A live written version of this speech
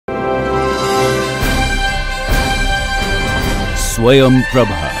Swayam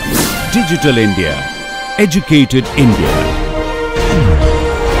Prabha. Digital India. Educated India.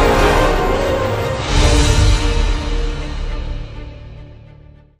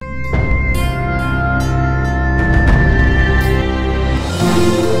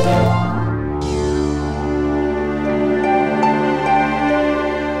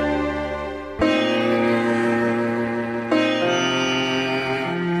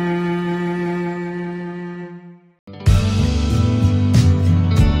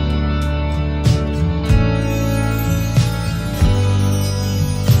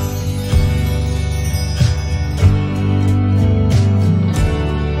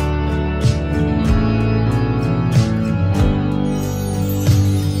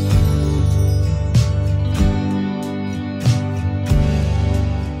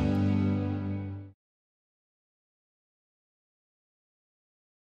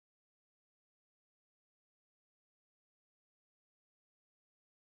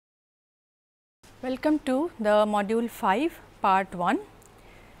 Welcome to the module 5 part 1.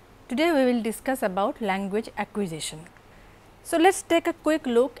 Today we will discuss about language acquisition. So, let us take a quick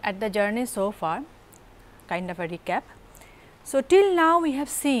look at the journey so far, kind of a recap. So, till now we have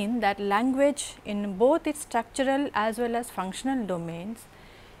seen that language in both its structural as well as functional domains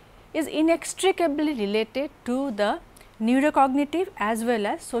is inextricably related to the neurocognitive as well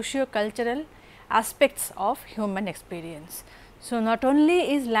as socio-cultural aspects of human experience. So, not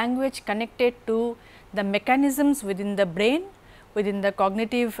only is language connected to the mechanisms within the brain, within the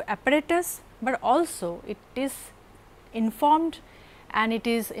cognitive apparatus, but also it is informed and it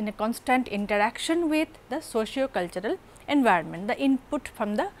is in a constant interaction with the socio-cultural environment, the input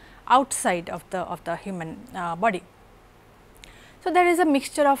from the outside of the human body. So, there is a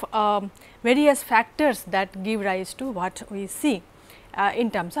mixture of various factors that give rise to what we see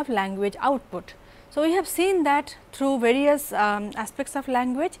in terms of language output. So, we have seen that through various aspects of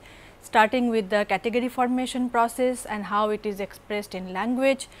language, starting with the category formation process and how it is expressed in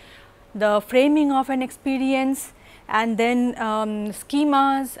language, the framing of an experience, and then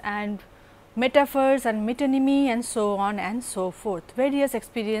schemas and metaphors and metonymy and so on and so forth. Various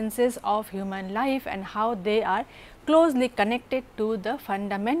experiences of human life and how they are closely connected to the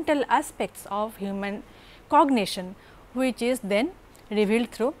fundamental aspects of human cognition, which is then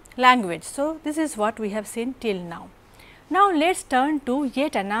revealed through language. So, this is what we have seen till now. Now, let us turn to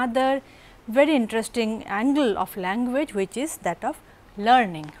yet another very interesting angle of language, which is that of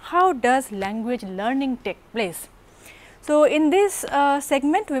learning. How does language learning take place? So, in this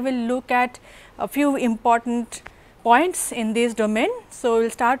segment we will look at a few important points in this domain. So, we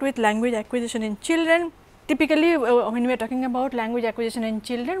will start with language acquisition in children. Typically, when we are talking about language acquisition in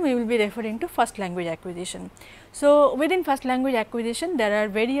children, we will be referring to first language acquisition. So, within first language acquisition, there are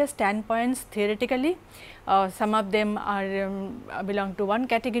various standpoints theoretically. Some of them are belong to one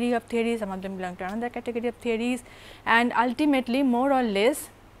category of theories, some of them belong to another category of theories, and ultimately more or less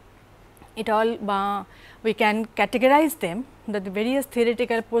it all we can categorize them. The various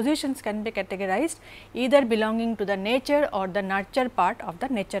theoretical positions can be categorized either belonging to the nature or the nurture part of the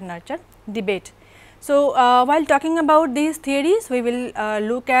nature nurture debate. So, while talking about these theories, we will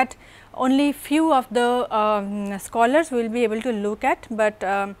look at only few of the scholars we will be able to look at, but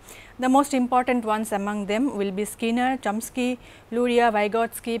the most important ones among them will be Skinner, Chomsky, Luria,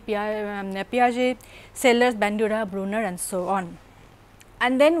 Vygotsky, Piaget, Sellers, Bandura, Brunner and so on.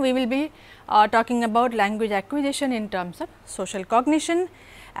 And then we will be talking about language acquisition in terms of social cognition,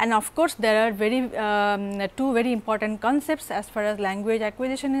 and of course, there are two very important concepts as far as language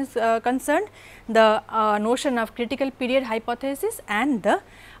acquisition is concerned, the notion of critical period hypothesis and the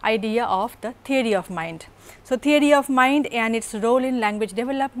idea of the theory of mind. So, theory of mind and its role in language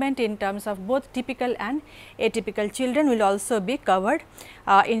development in terms of both typical and atypical children will also be covered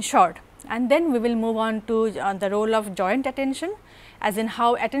in short. And then we will move on to the role of joint attention, as in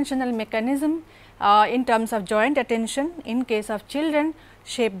how attentional mechanism in terms of joint attention in case of children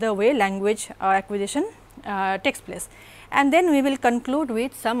shape the way language acquisition takes place. And then we will conclude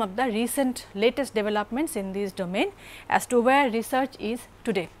with some of the recent latest developments in this domain as to where research is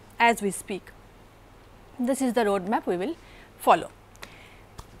today as we speak. This is the roadmap we will follow.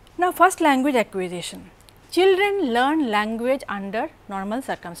 Now, first language acquisition. Children learn language under normal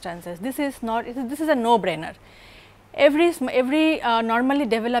circumstances. This is a no brainer. Every normally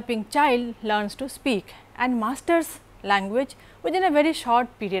developing child learns to speak and masters language within a very short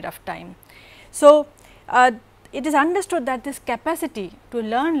period of time. So, it is understood that this capacity to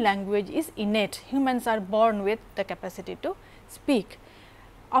learn language is innate. Humans are born with the capacity to speak.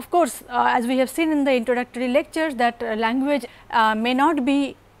 Of course, as we have seen in the introductory lectures that language may not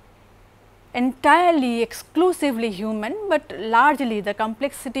be entirely exclusively human, but largely the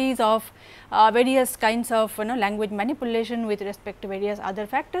complexities of various kinds of language manipulation with respect to various other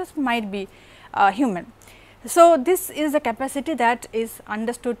factors might be human. So, this is a capacity that is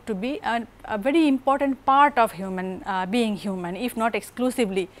understood to be a very important part of human being human, if not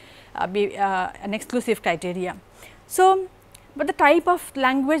exclusively be an exclusive criteria. So, but the type of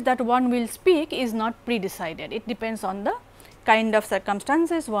language that one will speak is not pre-decided, it depends on the kind of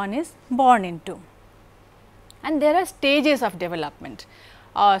circumstances one is born into. And there are stages of development,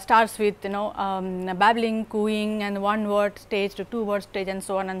 starts with babbling, cooing and one word stage to two word stage and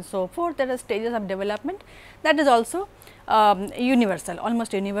so on and so forth. There are stages of development that is also universal,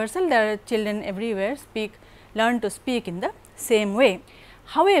 almost universal. There are children everywhere learn to speak in the same way.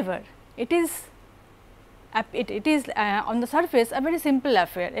 However, it is on the surface a very simple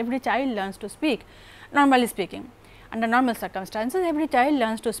affair. Every child learns to speak, normally speaking. Under normal circumstances, every child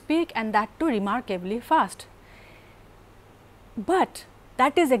learns to speak, and that too remarkably fast. But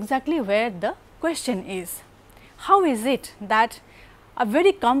that is exactly where the question is. How is it that a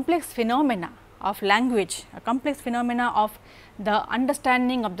very complex phenomena of language, a complex phenomena of the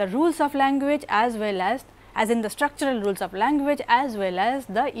understanding of the rules of language as well as in the structural rules of language as well as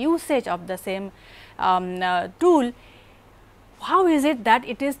the usage of the same tool, how is it that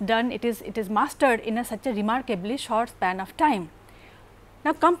it is done, it is mastered in such a remarkably short span of time?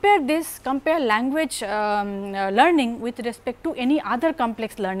 Now, compare language learning with respect to any other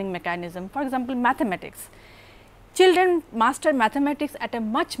complex learning mechanism, for example, mathematics. Children master mathematics at a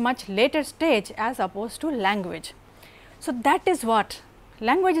much later stage as opposed to language. So, that is what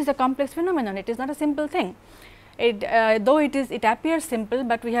language is a complex phenomenon, it is not a simple thing. Though it appears simple,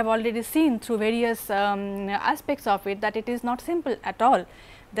 but we have already seen through various aspects of it that it is not simple at all.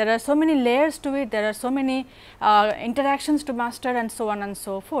 There are so many layers to it, there are so many interactions to master and so on and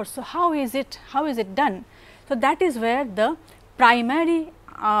so forth. So, how is it done? So, that is where the primary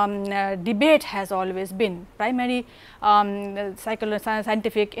debate has always been, primary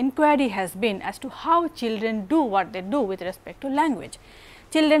scientific inquiry has been as to how children do what they do with respect to language.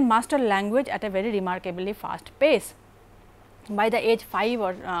 Children master language at a very remarkably fast pace. By the age 5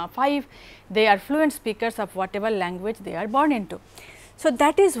 or 5, they are fluent speakers of whatever language they are born into. So,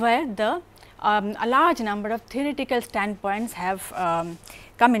 that is where the a large number of theoretical standpoints have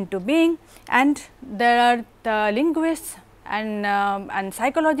come into being, and there are the linguists and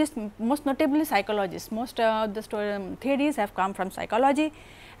psychologists, most notably psychologists. Most of the theories have come from psychology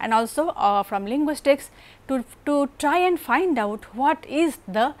and also from linguistics to try and find out what is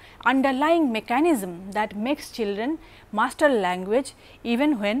the underlying mechanism that makes children master language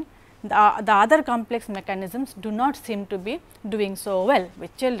even when the other complex mechanisms do not seem to be doing so well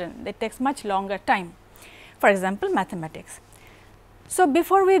with children. It takes much longer time, for example, mathematics. So,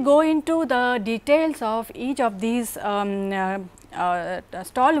 before we go into the details of each of these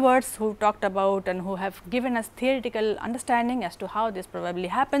stalwarts who talked about and who have given us theoretical understanding as to how this probably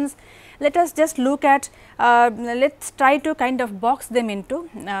happens, let us just look at, let us try to kind of box them into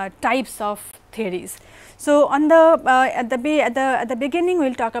types of theories. So, on the at the beginning we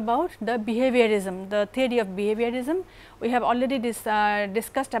will talk about the behaviorism, the theory of behaviorism. We have already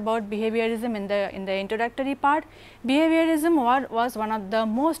discussed about behaviorism in the introductory part. Behaviorism was one of the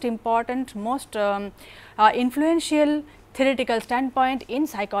most important, most influential theoretical standpoint in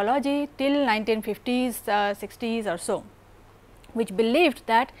psychology till 1950s, 60s or so, which believed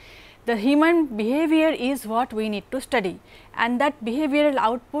that the human behavior is what we need to study, and that behavioral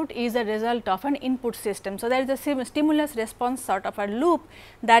output is a result of an input system. So, there is a stimulus response sort of a loop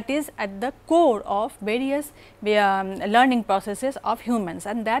that is at the core of various learning processes of humans,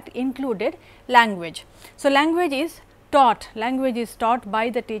 and that included language. So, language is taught by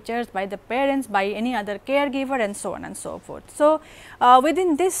the teachers, by the parents, by any other caregiver and so on and so forth. So,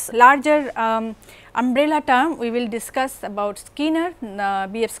 within this larger umbrella term, we will discuss about Skinner,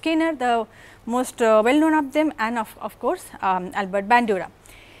 B.F. Skinner, the most well known of them, and of course, Albert Bandura.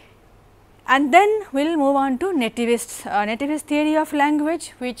 And then we will move on to nativist theory of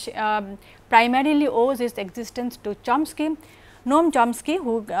language, which primarily owes its existence to Chomsky, Noam Chomsky,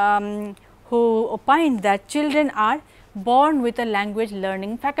 who opined that children are born with a language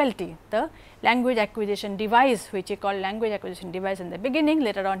learning faculty, the language acquisition device, which he called language acquisition device in the beginning,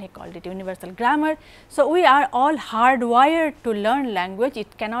 later on he called it universal grammar. So, we are all hardwired to learn language,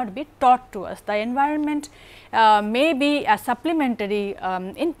 it cannot be taught to us. The environment may be a supplementary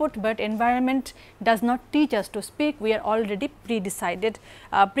input, but environment does not teach us to speak, we are already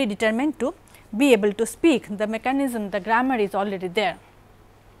predetermined to be able to speak. The mechanism, the grammar is already there.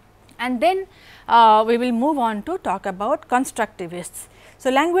 And then we will move on to talk about constructivists. So,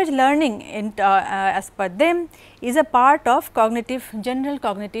 language learning as per them is a part of general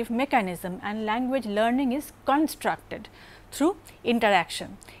cognitive mechanism, and language learning is constructed through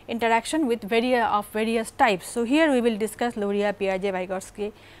interaction with various types. So, here we will discuss Luria, Piaget,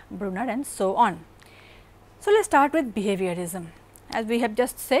 Vygotsky, Brunner and so on. So, let us start with behaviorism. As we have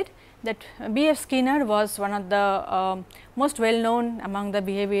just said that B. F. Skinner was one of the most well known among the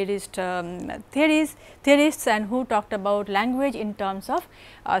behaviorist theorists, and who talked about language in terms of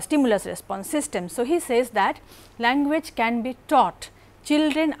stimulus response system. So, he says that language can be taught.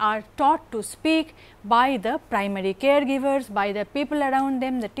 Children are taught to speak by the primary caregivers, by the people around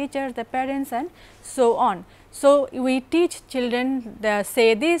them, the teachers, the parents and so on. So, we teach children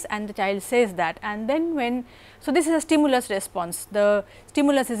say this and the child says that, and then so this is a stimulus response. The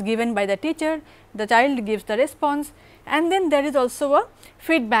stimulus is given by the teacher, the child gives the response, and then there is also a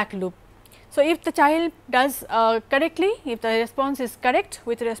feedback loop. So, if the child does correctly, if the response is correct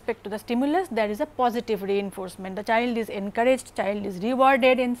with respect to the stimulus, there is a positive reinforcement. The child is encouraged, child is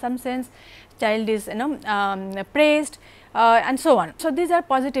rewarded in some sense, child is praised and so on. So, these are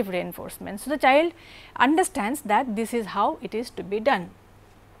positive reinforcements. So, the child understands that this is how it is to be done.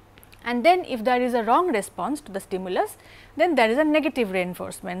 And then if there is a wrong response to the stimulus, then there is a negative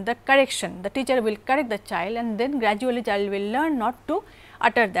reinforcement, the correction. The teacher will correct the child, and then gradually child will learn not to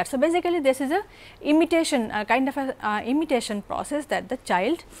utter that. So, basically this is a imitation, kind of a imitation process that the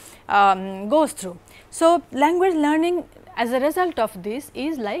child goes through. So, language learning as a result of this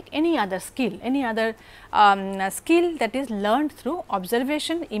is like any other skill, skill that is learned through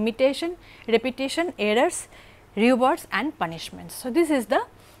observation, imitation, repetition, errors, rewards and punishments. So, this is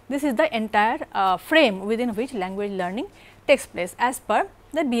the entire frame within which language learning takes place as per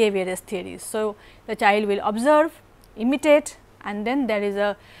the behaviorist theories. So, the child will observe, imitate, and then there is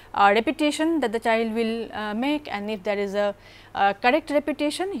a repetition that the child will make, and if there is a correct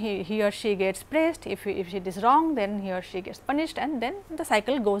repetition, he or she gets praised. If it is wrong, then he or she gets punished, and then the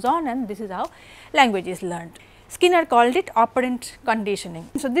cycle goes on, and this is how language is learned. Skinner called it operant conditioning.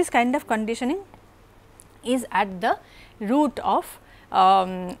 So, this kind of conditioning is at the root of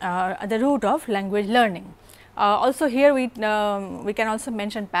language learning. Also here we can also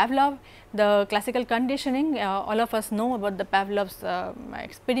mention Pavlov, the classical conditioning. All of us know about the Pavlov's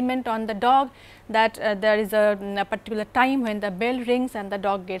experiment on the dog, that there is a particular time when the bell rings and the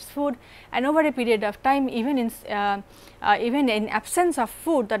dog gets food, and over a period of time, even in absence of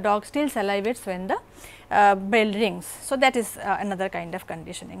food, the dog still salivates when the bell rings. So, that is another kind of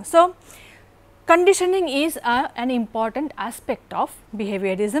conditioning. So, conditioning is an important aspect of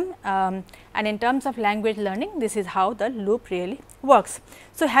behaviorism, and in terms of language learning, this is how the loop really works.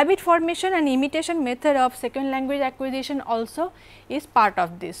 So, habit formation and imitation method of second language acquisition also is part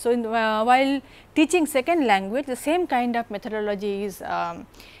of this. So, while teaching second language, the same kind of methodology is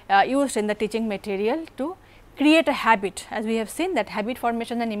used in the teaching material to create a habit. As we have seen that habit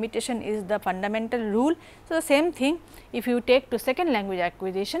formation and imitation is the fundamental rule. So, the same thing if you take to second language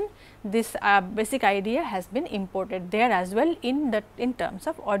acquisition, this basic idea has been imported there as well in terms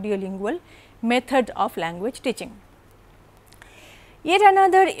of audiolingual method of language teaching. Yet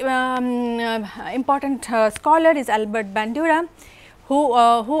another important scholar is Albert Bandura, who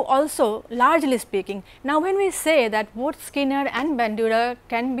also largely speaking. Now, when we say that both Skinner and Bandura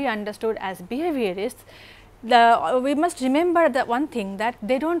can be understood as behaviorists, we must remember that one thing, that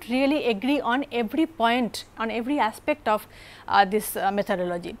they do not really agree on every point, on every aspect of this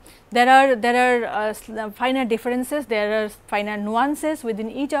methodology. There are finer differences, there are finer nuances within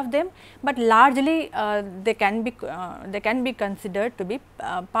each of them, but largely they can be considered to be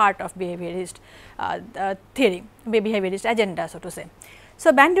part of behaviorist theory, behaviorist agenda, so to say.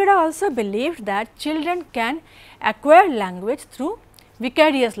 So, Bandura also believed that children can acquire language through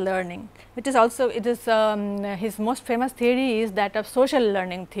vicarious learning, which is also his most famous theory is that of social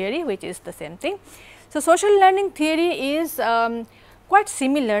learning theory, which is the same thing. So, social learning theory is quite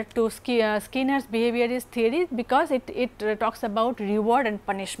similar to Skinner's behaviorist theory, because it talks about reward and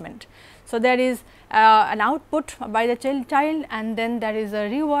punishment. So, there is an output by the child, and then there is a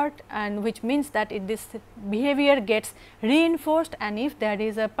reward, and which means that this behavior gets reinforced, and if there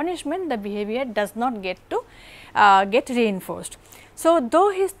is a punishment, the behavior does not get to get reinforced. So, though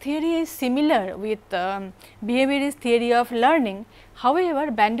his theory is similar with behaviorist theory of learning,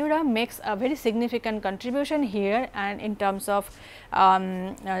 however, Bandura makes a very significant contribution here, and in terms of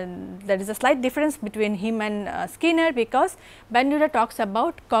there is a slight difference between him and Skinner, because Bandura talks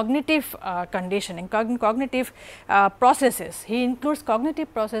about cognitive conditioning, cognitive processes. He includes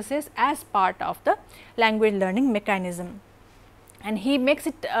cognitive processes as part of the language learning mechanism. And he makes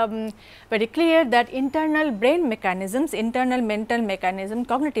it very clear that internal brain mechanisms, internal mental mechanisms,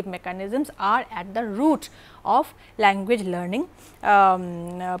 cognitive mechanisms are at the root of language learning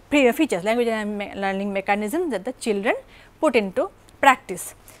features, language learning mechanisms that the children put into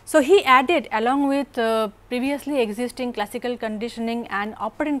practice. So, he added along with previously existing classical conditioning and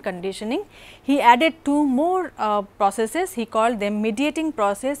operant conditioning, he added two more processes. He called them mediating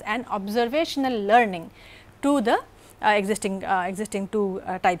process and observational learning to the existing two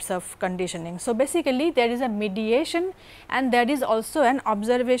types of conditioning. So, basically there is a mediation and there is also an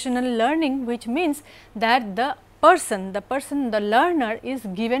observational learning, which means that the learner is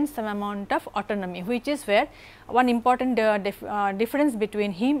given some amount of autonomy, which is where one important difference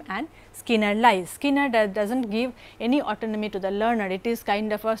between him and Skinner lies. Skinner does not give any autonomy to the learner, it is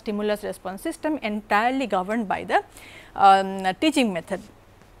kind of a stimulus response system entirely governed by the teaching method.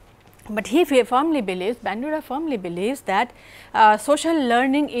 But he firmly believes, Bandura firmly believes that social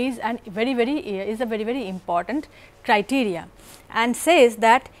learning is a very important criteria, and says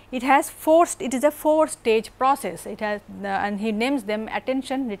that it is a 4-stage process. It has and he names them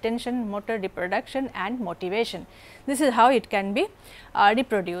attention, retention, motor, reproduction and motivation. This is how it can be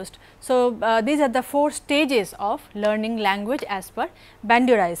reproduced. So, these are the 4 stages of learning language as per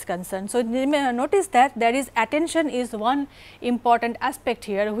Bandura is concerned. So, you may notice that there is attention is one important aspect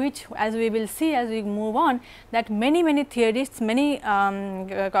here, which as we will see as we move on, that many theorists, many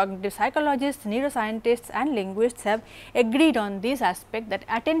cognitive psychologists, neuroscientists and linguists have agreed on this aspect, that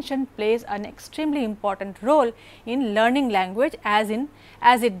attention plays an extremely important role in learning language as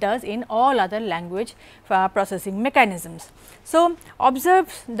it does in all other language processing mechanisms. So,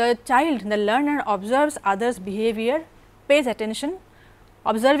 observes the child, the learner observes others behavior, pays attention.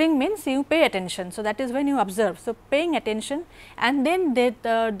 Observing means you pay attention. So, that is when you observe. So, paying attention, and then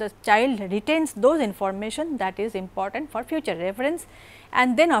the child retains those information that is important for future reference,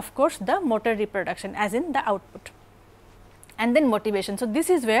 and then of course, the motor reproduction as in the output, and then motivation. So, this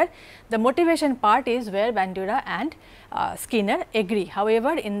is where the motivation part is where Bandura and Skinner agree.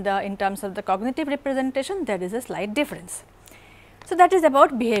 However, in terms of the cognitive representation, there is a slight difference. So, that is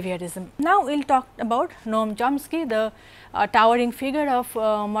about behaviorism. Now, we will talk about Noam Chomsky, the towering figure of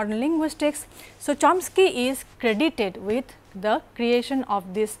modern linguistics. So, Chomsky is credited with the creation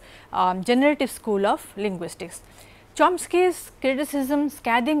of this generative school of linguistics. Chomsky's criticism,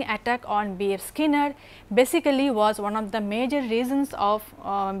 scathing attack on B. F. Skinner basically was one of the major reasons of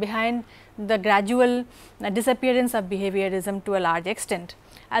behind the gradual disappearance of behaviorism to a large extent,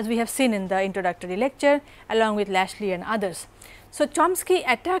 as we have seen in the introductory lecture along with Lashley and others. So, Chomsky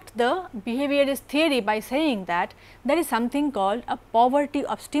attacked the behaviorist theory by saying that there is something called a poverty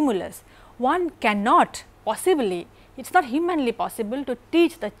of stimulus. One cannot possibly, it is not humanly possible to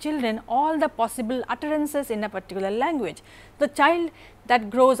teach the children all the possible utterances in a particular language. The child that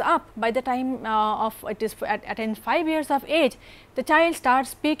grows up, by the time attains 5 years of age, the child starts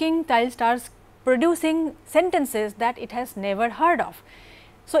speaking, child starts producing sentences that it has never heard of.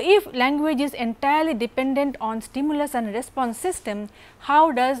 So, if language is entirely dependent on stimulus and response system,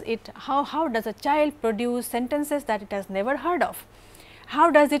 how does a child produce sentences that it has never heard of? How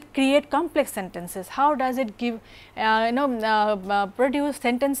does it create complex sentences? How does it give produce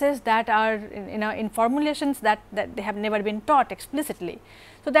sentences that are in formulations that they have never been taught explicitly?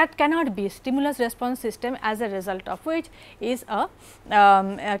 So, that cannot be stimulus response system, as a result of which is a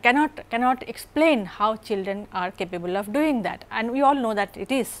cannot explain how children are capable of doing that, and we all know that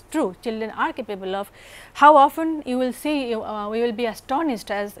it is true, children are capable of. How often you will see, we will be astonished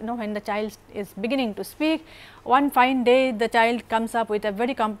as when the child is beginning to speak, one fine day the child comes up with a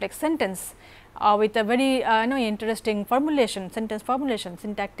very complex sentence with a very interesting formulation, sentence formulation,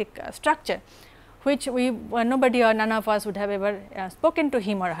 syntactic structure, which nobody or none of us would have ever spoken to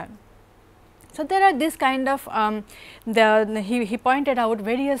him or her. So, there are this kind of he pointed out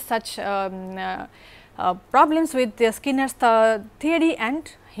various such problems with Skinner's theory,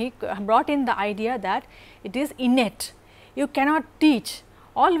 and he brought in the idea that it is innate. You cannot teach.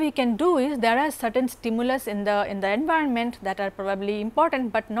 All we can do is, there are certain stimulus in the environment that are probably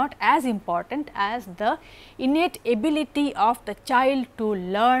important, but not as important as the innate ability of the child to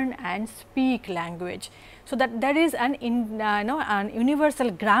learn and speak language. So, that there is an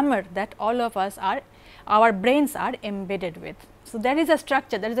universal grammar that all of us our brains are embedded with. So, there is a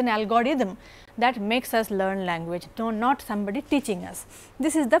structure, there is an algorithm that makes us learn language, not somebody teaching us.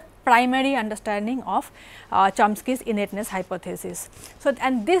 This is the primary understanding of Chomsky's innateness hypothesis. So,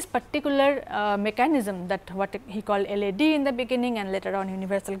 and this particular mechanism, that what he called LAD in the beginning and later on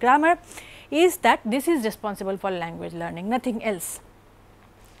universal grammar, is that this is responsible for language learning, nothing else.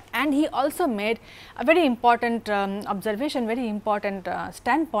 And he also made a very important observation, very important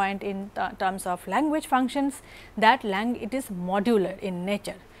standpoint in terms of language functions, that it is modular in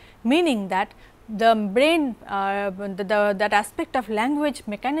nature, meaning that the brain, that aspect of language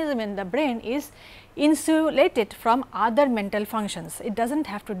mechanism in the brain is insulated from other mental functions. It does not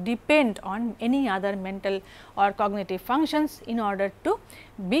have to depend on any other mental or cognitive functions in order to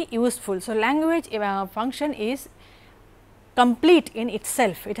be useful. So, language function is complete in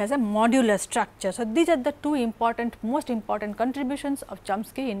itself, it has a modular structure. So, these are the two most important contributions of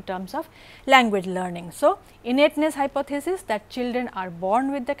Chomsky in terms of language learning. So, innateness hypothesis, that children are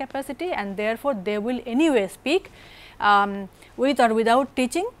born with the capacity and therefore, they will anyway speak with or without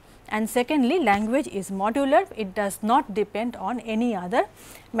teaching, and secondly, language is modular, it does not depend on any other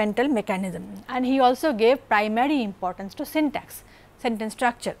mental mechanism. And he also gave primary importance to syntax, sentence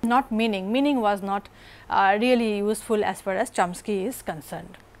structure, not meaning. Meaning was not really useful as far as Chomsky is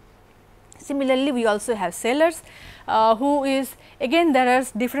concerned. Similarly, we also have Sellers, who is, again there are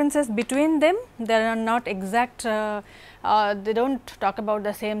differences between them, there are not exact, they do not talk about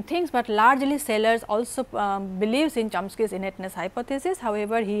the same things, but largely Sellers also believes in Chomsky's innateness hypothesis.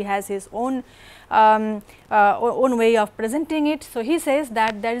 However, he has his own way of presenting it. So, he says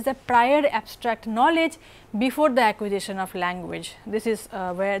that there is a prior abstract knowledge before the acquisition of language. This is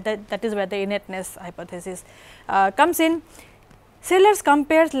where that is where the innateness hypothesis comes in. Sellers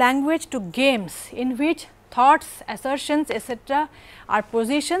compares language to games in which thoughts, assertions, etc. are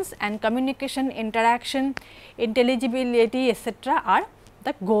positions and communication, interaction, intelligibility, etc. are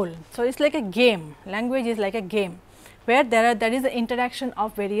the goal. So, it is like a game, language is like a game, where there is an interaction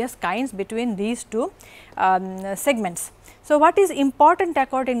of various kinds between these two segments. So, what is important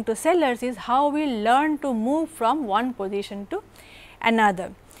according to Sellers is how we learn to move from one position to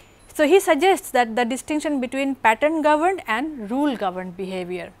another. So, he suggests that the distinction between pattern governed and rule governed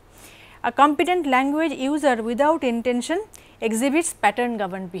behavior. A competent language user without intention exhibits pattern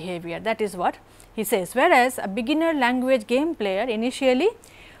governed behavior, that is what he says, whereas a beginner language game player initially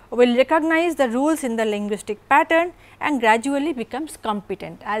will recognize the rules in the linguistic pattern and gradually becomes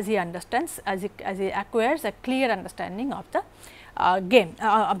competent as he understands, as he acquires a clear understanding of the game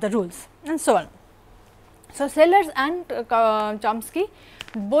of the rules, and so on. So, Sellers and Chomsky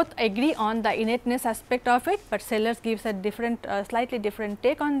both agree on the innateness aspect of it, but Sellers gives a different slightly different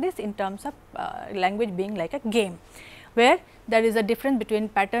take on this in terms of language being like a game, where there is a difference between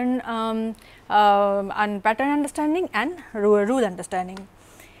pattern understanding and rule understanding.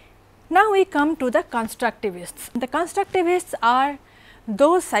 Now, we come to the constructivists. The constructivists are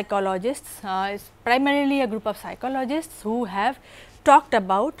those psychologists, primarily a group of psychologists who have talked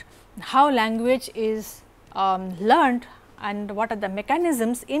about how language is learned and what are the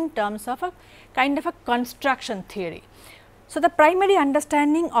mechanisms in terms of a kind of a construction theory. So, the primary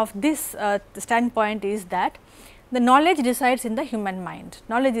understanding of this standpoint is that the knowledge resides in the human mind,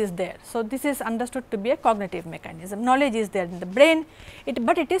 knowledge is there. So, this is understood to be a cognitive mechanism, knowledge is there in the brain,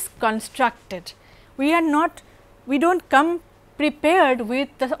 but it is constructed. We do not come prepared with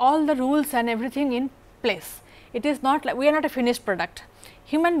all the rules and everything in place. It is not like we are not a finished product.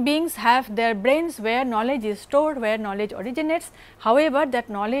 Human beings have their brains where knowledge is stored, where knowledge originates. However, that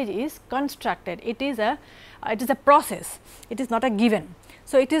knowledge is constructed. It is a process. It is not a given.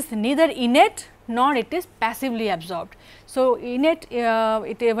 So, it is neither innate nor it is passively absorbed. So, innate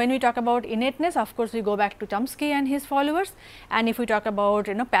when we talk about innateness, of course, we go back to Chomsky and his followers, and if we talk about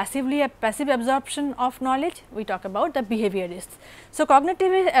passive absorption of knowledge, we talk about the behaviorists. So,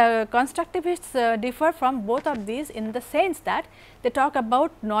 constructivists differ from both of these in the sense that they talk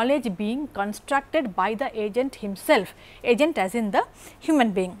about knowledge being constructed by the agent himself, agent as in the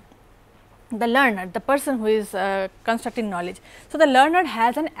human being, the learner, the person who is constructing knowledge. So, the learner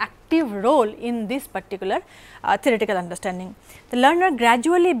has an active role in this particular theoretical understanding. The learner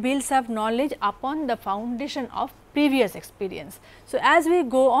gradually builds up knowledge upon the foundation of previous experience. So, as we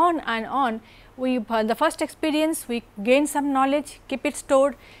go on and on, the first experience we gain some knowledge, keep it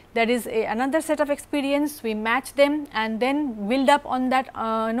stored, there is another set of experience, we match them and then build up on that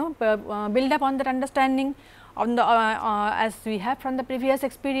build up on that understanding on the as we have from the previous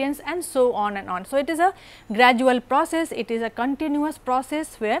experience, and so on and on. So, it is a gradual process, it is a continuous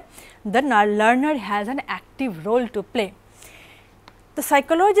process where the learner has an active role to play. The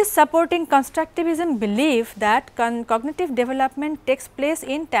psychologists supporting constructivism believe that cognitive development takes place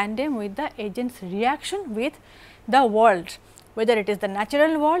in tandem with the agent's reaction with the world, whether it is the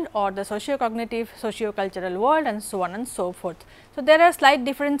natural world or the socio-cognitive, socio-cultural world, and so on and so forth. So, there are slight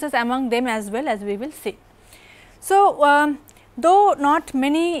differences among them as well, as we will see. So, Though not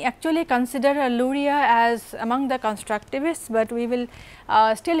many actually consider Luria as among the constructivists, but we will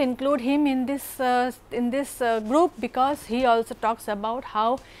still include him in this group, because he also talks about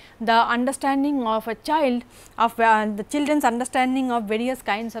how the understanding of a child, of the children's understanding of various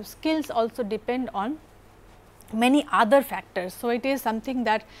kinds of skills also depend on many other factors. So, it is something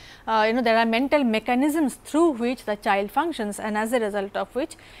that there are mental mechanisms through which the child functions, and as a result of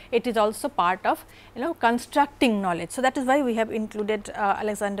which it is also part of constructing knowledge. So, that is why we have included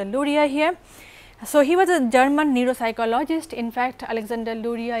Alexander Luria here. So, he was a German neuropsychologist. In fact, Alexander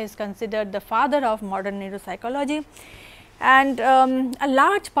Luria is considered the father of modern neuropsychology, and a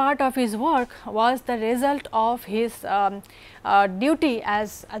large part of his work was the result of his duty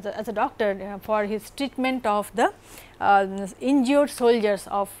as a doctor for his treatment of the injured soldiers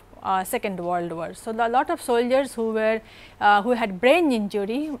of Second World War. So, a lot of soldiers who had brain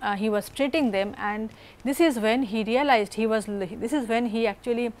injury, he was treating them, and this is when he realized this is when he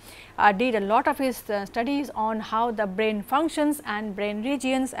actually did a lot of his studies on how the brain functions and brain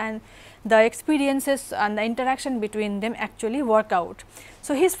regions and the experiences and the interaction between them actually work out.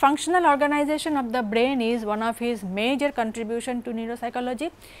 So, his functional organization of the brain is one of his major contribution to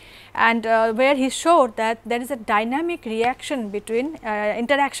neuropsychology, and where he showed that there is a dynamic reaction between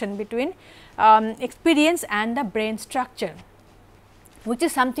interaction between experience and the brain structure, which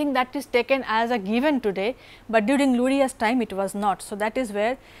is something that is taken as a given today, but during Luria's time it was not. So, that is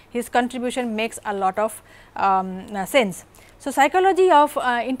where his contribution makes a lot of sense. So, psychology of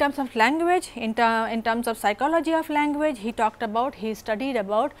in terms of language, in terms of psychology of language, he talked about, he studied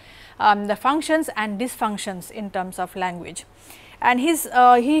about the functions and dysfunctions in terms of language, and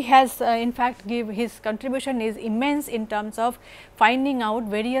he has in fact his contribution is immense in terms of finding out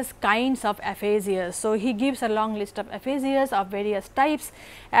various kinds of aphasias. So, he gives a long list of aphasias of various types,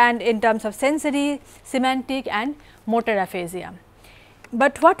 and in terms of sensory, semantic and motor aphasia.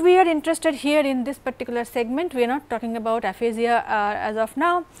 But what we are interested here in this particular segment, we are not talking about aphasia as of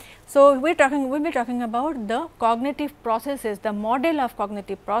now. So, we will be talking about the cognitive processes, the model of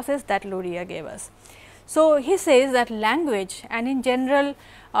cognitive process that Luria gave us. So, he says that language and in general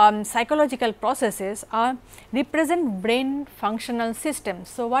psychological processes represent brain functional systems.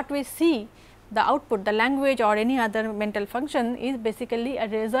 So, what we see, the output, the language or any other mental function is basically a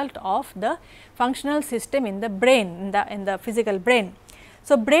result of the functional system in the brain, in the physical brain.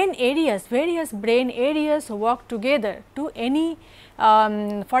 So, brain areas, various brain areas work together to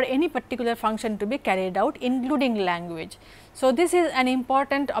for any particular function to be carried out, including language. So, this is an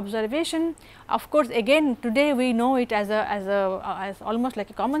important observation. Of course, again today we know it as almost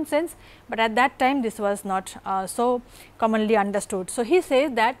like a common sense, but at that time this was not so commonly understood. So, he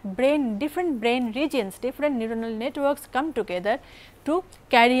says that different brain regions, different neuronal networks come together to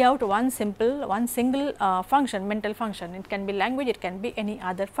carry out one single function, mental function. It can be language, it can be any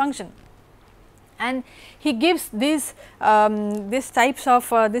other function. And he gives these types of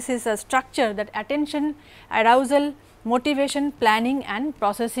this is a structure, that attention, arousal, motivation, planning and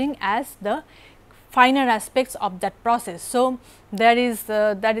processing as the finer aspects of that process. So, there is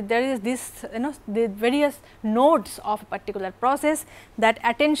this the various nodes of a particular process. That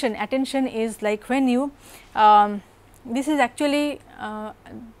attention is like when you this is actually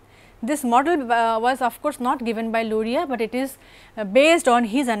this model was of course not given by Luria, but it is based on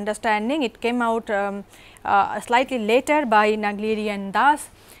his understanding. It came out slightly later by Naglieri and Das.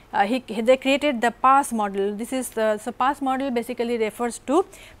 They created the PASS model. This is so PASS model basically refers to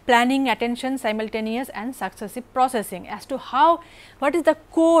planning, attention, simultaneous and successive processing, as to what is the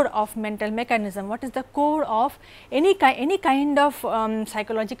core of mental mechanism, what is the core of any kind of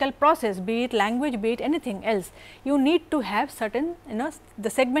psychological process, be it language, be it anything else. You need to have certain, the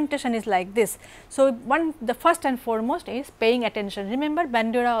segmentation is like this. So, the first and foremost is paying attention. Remember,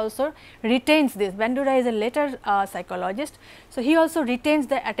 Bandura also retains this. Bandura is a later psychologist. So, he also retains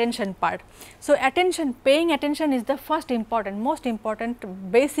the attention part. So, paying attention is the first most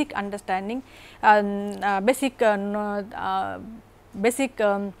important basic understanding, basic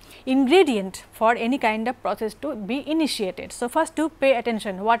ingredient for any kind of process to be initiated. So, first to pay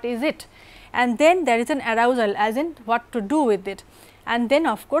attention, what is it, and then there is an arousal, as in what to do with it, and then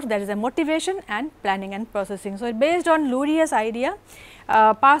of course, there is a motivation and planning and processing. So, based on Luria's idea,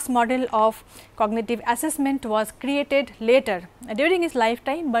 PASS model of cognitive assessment was created later during his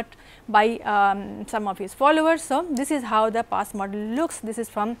lifetime, but by some of his followers. So, this is how the PASS model looks. This is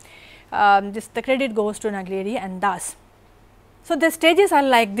from the credit goes to Naglieri and Das. So, the stages are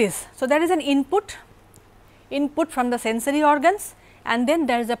like this. So, there is an input from the sensory organs, and then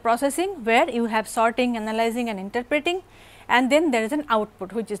there is a processing where you have sorting, analyzing and interpreting, and then there is an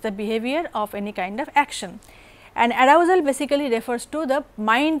output, which is the behavior of any kind of action. And arousal basically refers to the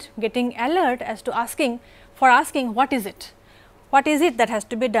mind getting alert as to asking what is it? What is it that has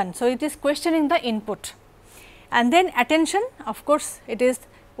to be done? So, it is questioning the input. And then attention, of course, it is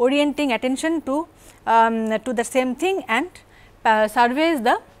orienting attention to the same thing and surveys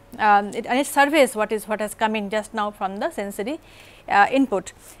the it surveys what has come in just now from the sensory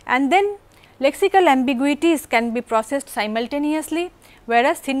input. And then lexical ambiguities can be processed simultaneously,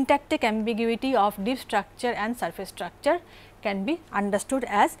 whereas syntactic ambiguity of deep structure and surface structure can be understood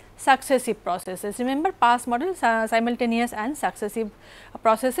as successive processes. Remember past model, simultaneous and successive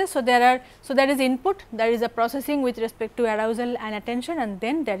processes. So, there is input, there is a processing with respect to arousal and attention, and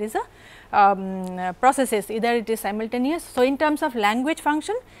then there is a processes, either it is simultaneous. So, in terms of language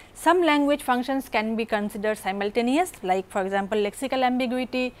function, some language functions can be considered simultaneous, like for example, lexical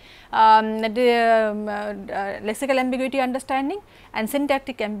ambiguity, lexical ambiguity understanding, and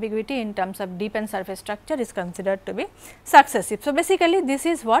syntactic ambiguity in terms of deep and surface structure is considered to be successive. So, basically this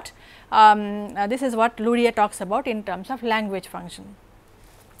is what Luria talks about in terms of language function.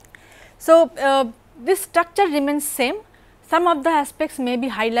 So, this structure remains same. Some of the aspects may be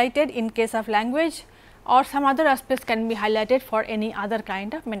highlighted in case of language, or some other aspects can be highlighted for any other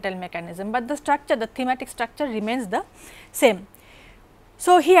kind of mental mechanism, but the structure, the thematic structure remains the same.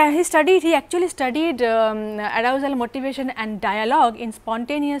 So, he actually studied arousal, motivation and dialogue in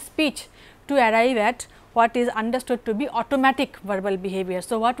spontaneous speech to arrive at what is understood to be automatic verbal behavior.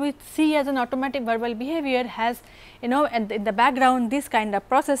 So, what we see as an automatic verbal behavior has in the background this kind of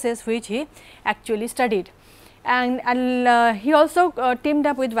processes which he actually studied. And he also teamed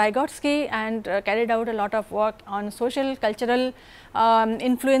up with Vygotsky and carried out a lot of work on social cultural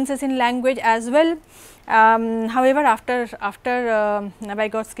influences in language as well. However, after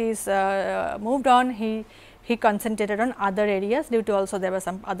Vygotsky's moved on, he concentrated on other areas due to also there were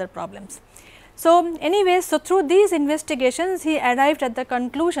some other problems. So, anyways, so through these investigations he arrived at the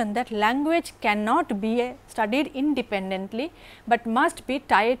conclusion that language cannot be studied independently, but must be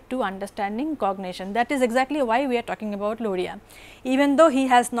tied to understanding cognition. That is exactly why we are talking about Luria. Even though he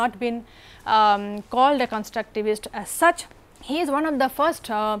has not been called a constructivist as such, he is one of the first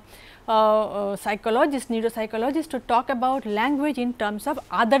neuropsychologists to talk about language in terms of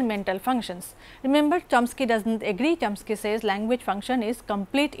other mental functions. Remember, Chomsky does not agree. Chomsky says language function is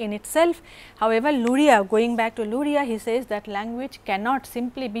complete in itself. However, Luria, going back to Luria, he says that language cannot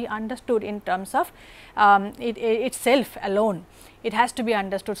simply be understood in terms of itself alone. It has to be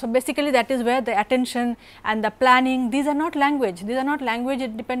understood. So, basically that is where the attention and the planning, these are not language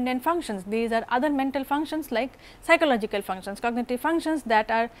dependent functions, these are other mental functions like psychological functions, cognitive functions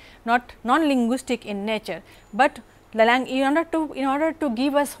that are not non-linguistic in nature, but in order to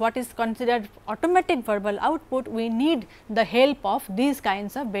give us what is considered automatic verbal output, we need the help of these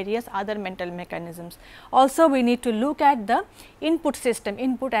kinds of various other mental mechanisms. Also, we need to look at the input system,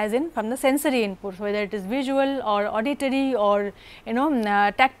 input as in from the sensory inputs, whether it is visual or auditory or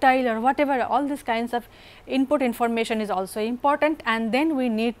tactile or whatever, all these kinds of input information is also important, and then we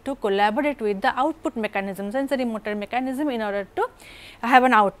need to collaborate with the output mechanism, sensory motor mechanism, in order to have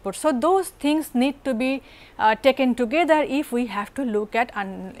an output. So, those things need to be taken together if we have to look at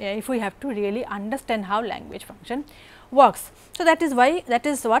if we have to really understand how language function works. So, that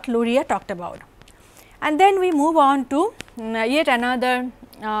is what Luria talked about. And then we move on to yet another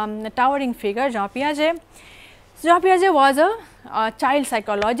towering figure, Jean Piaget. Jean Piaget was a child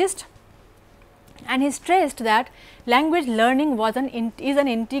psychologist, and he stressed that language learning is an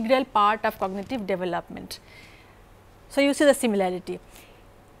integral part of cognitive development. So, you see the similarity,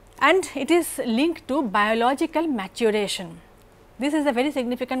 and it is linked to biological maturation. This is a very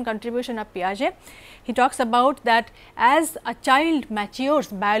significant contribution of Piaget. He talks about that as a child matures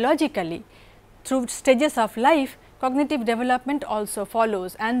biologically through stages of life, cognitive development also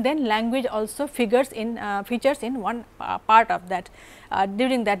follows, and then language also features in one part of that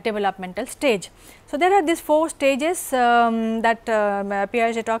during that developmental stage. So, there are these 4 stages that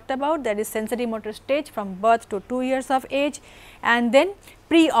Piaget talked about. There is sensory motor stage from birth to 2 years of age, and then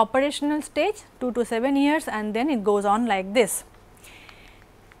pre-operational stage 2 to 7 years, and then it goes on like this.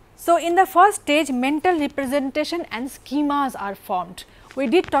 So, in the first stage, mental representation and schemas are formed. We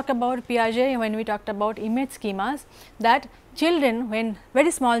did talk about Piaget when we talked about image schemas, that children, when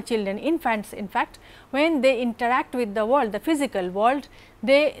very small children, infants in fact, when they interact with the world, the physical world,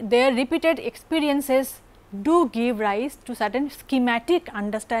 their repeated experiences do give rise to certain schematic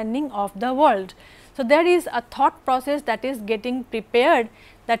understanding of the world. So, there is a thought process that is getting prepared,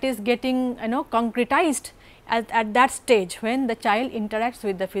 that is getting concretized at that stage when the child interacts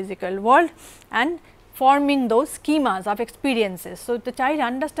with the physical world, and forming those schemas of experiences. So, the child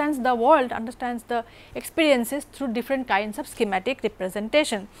understands the world, understands the experiences through different kinds of schematic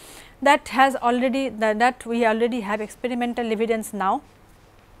representation. That has already that we already have experimental evidence now,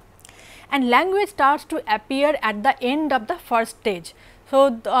 and language starts to appear at the end of the first stage.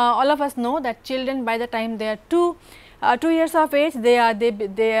 So, all of us know that children, by the time they are 2 years of age, they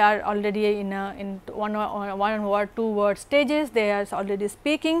are already in one or two word stages, they are already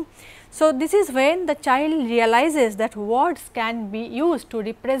speaking. So, this is when the child realizes that words can be used to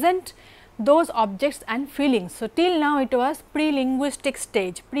represent those objects and feelings. So, till now it was pre-linguistic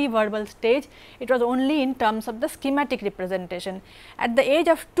stage, pre-verbal stage, it was only in terms of the schematic representation. At the age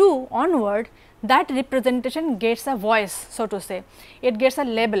of 2 onward, that representation gets a voice, so to say, it gets a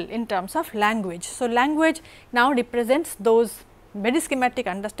label in terms of language. So, language now represents those very schematic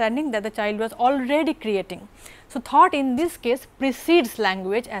understanding that the child was already creating. So, thought in this case precedes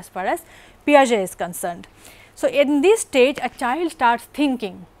language as far as Piaget is concerned. So, in this stage a child starts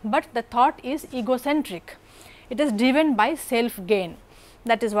thinking, but the thought is egocentric, it is driven by self gain.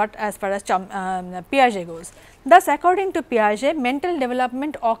 That is what as far as Piaget goes. Thus, according to Piaget, mental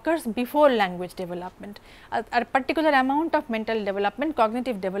development occurs before language development. A particular amount of mental development,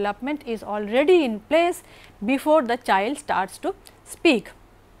 cognitive development is already in place before the child starts to speak.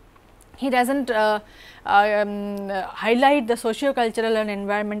 He does not highlight the socio-cultural and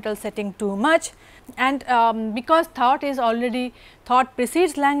environmental setting too much, and because thought is already, thought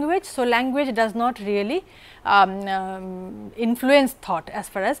precedes language. So, language does not really influence thought as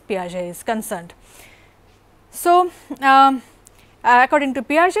far as Piaget is concerned. So, according to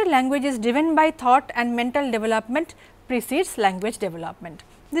Piaget, language is driven by thought and mental development precedes language development.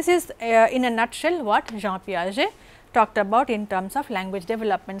 This is in a nutshell what Jean Piaget talked about in terms of language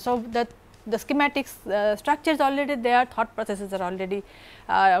development. So, the schematics structure is already there, thought processes are already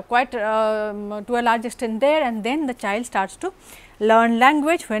quite to a large extent there, and then the child starts to learn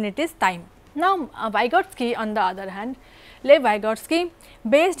language when it is time. Now, Vygotsky on the other hand, Lev Vygotsky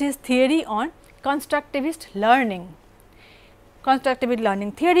based his theory on constructivist learning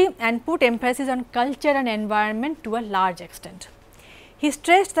theory and put emphasis on culture and environment to a large extent. He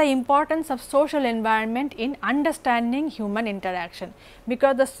stressed the importance of social environment in understanding human interaction,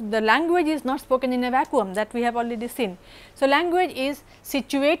 because the language is not spoken in a vacuum, that we have already seen. So, language is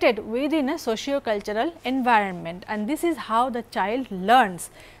situated within a socio-cultural environment, and this is how the child learns,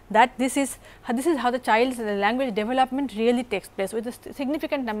 that this is how the child's language development really takes place, with a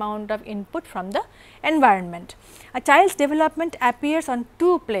significant amount of input from the environment. A child's development appears on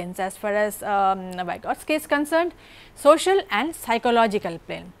two planes as far as Vygotsky is concerned, social and psychological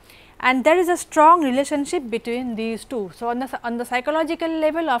plane, and there is a strong relationship between these two. So, on the psychological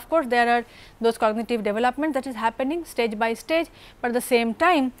level, of course, there are those cognitive development that is happening stage by stage, but at the same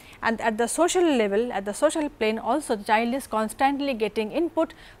time, and at the social level, at the social plane also, the child is constantly getting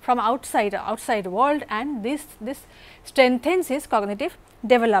input from outside world, and this strengthens his cognitive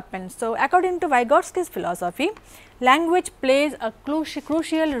development. So, according to Vygotsky's philosophy, language plays a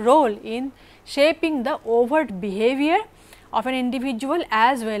crucial role in shaping the overt behavior of an individual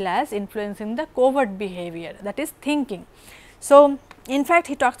as well as influencing the covert behavior, that is thinking. So, in fact,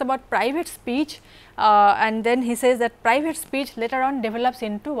 he talks about private speech and then he says that private speech later on develops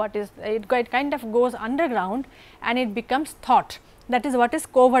into what is, it kind of goes underground and it becomes thought, that is what is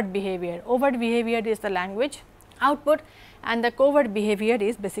covert behavior. Overt behavior is the language output and the covert behavior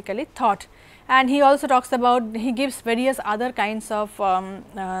is basically thought. And he also talks about, he gives various other kinds of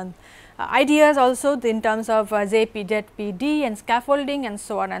ideas also in terms of ZPD and scaffolding and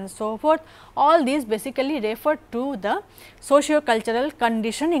so on and so forth. All these basically refer to the socio-cultural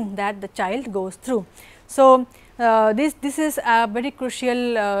conditioning that the child goes through. So, this is very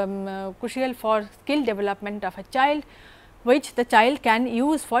crucial for skill development of a child, which the child can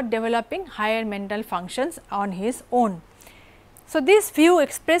use for developing higher mental functions on his own. So, this view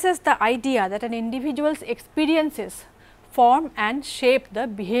expresses the idea that an individual's experiences form and shape the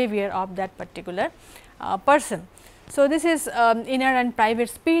behavior of that particular person. So, this is inner and private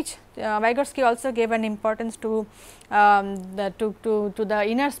speech. Vygotsky also gave an importance to the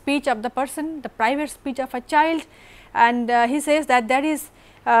inner speech of the person, the private speech of a child, and he says that there is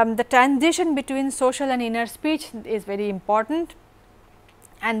the transition between social and inner speech is very important,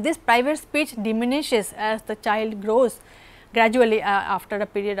 and this private speech diminishes as the child grows gradually after a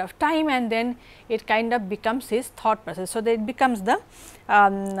period of time, and then it kind of becomes his thought process. So, it becomes the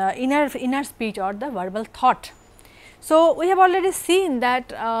inner speech or the verbal thought. So, we have already seen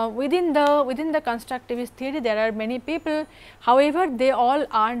that within the constructivist theory there are many people, however, they all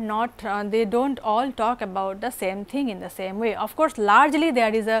are not they do not all talk about the same thing in the same way. Of course, largely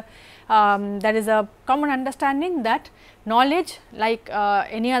there is a common understanding that knowledge, like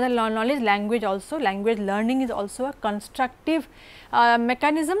any other knowledge, language learning is also a constructive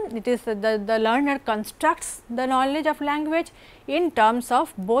mechanism. It is the learner constructs the knowledge of language in terms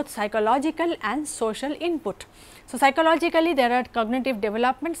of both psychological and social input. So, psychologically there are cognitive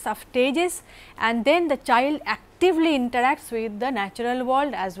developments of stages, and then the child actively interacts with the natural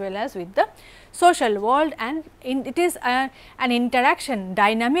world as well as with the social world, and it is an interaction,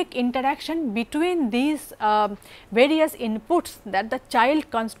 dynamic interaction between these various inputs that the child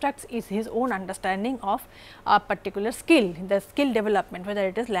constructs is his own understanding of a particular skill, the skill development, whether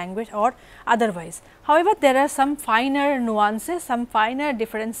it is language or otherwise. However, there are some finer nuances, some finer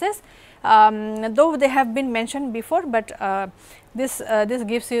differences, though they have been mentioned before, but this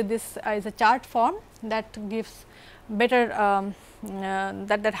gives you this is a chart form that gives better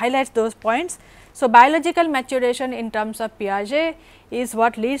that highlights those points. So, biological maturation in terms of Piaget is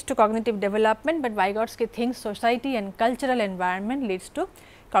what leads to cognitive development, but Vygotsky thinks society and cultural environment leads to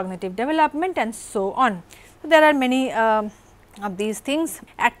cognitive development and so on. So, there are many of these things.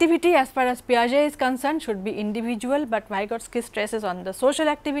 Activity as far as Piaget is concerned should be individual, but Vygotsky stresses on the social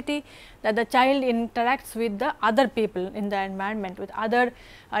activity, that the child interacts with the other people in the environment, with other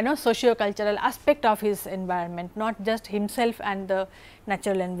socio-cultural aspect of his environment, not just himself and the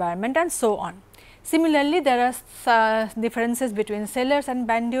natural environment and so on. Similarly, there are differences between Sellers and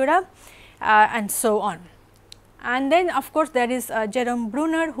Bandura and so on. And then of course, there is Jerome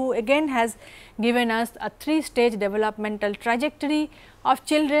Bruner, who again has given us a 3-stage developmental trajectory of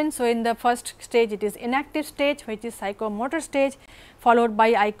children. So, in the first stage it is inactive stage, which is psychomotor stage, followed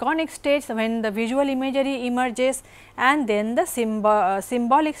by iconic stage when the visual imagery emerges, and then the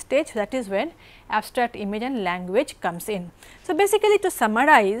symbolic stage, that is when abstract image and language comes in. So, basically to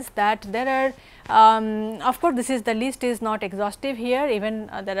summarize that there are of course, this is the list is not exhaustive here,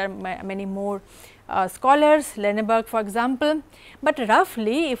 even there are many more scholars, Lenneberg for example, but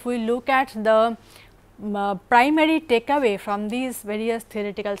roughly if we look at the primary takeaway from these various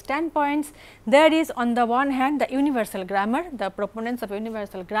theoretical standpoints, there is on the one hand the universal grammar, the proponents of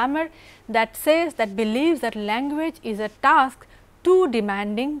universal grammar that says, that believes that language is a task too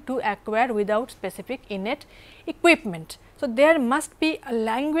demanding to acquire without specific innate equipment. So, there must be a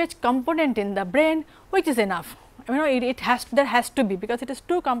language component in the brain which is enough. There has to be, because it is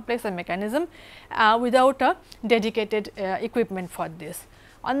too complex a mechanism without a dedicated equipment for this.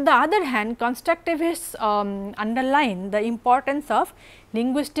 On the other hand, constructivists underline the importance of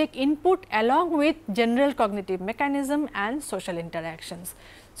linguistic input along with general cognitive mechanism and social interactions.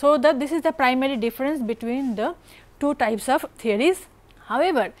 So, this is the primary difference between the two types of theories.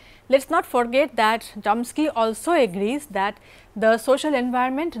 However, let us not forget that Chomsky also agrees that the social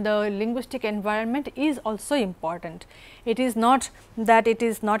environment, the linguistic environment is also important. It is not that it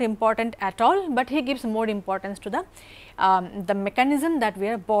is not important at all, but he gives more importance to the mechanism that we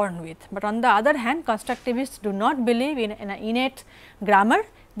are born with. But on the other hand, constructivists do not believe in an innate grammar.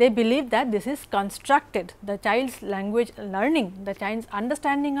 They believe that this is constructed, the child's language learning, the child's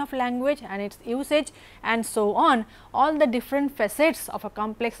understanding of language and its usage and so on, all the different facets of a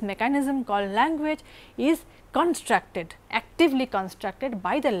complex mechanism called language is constructed, actively constructed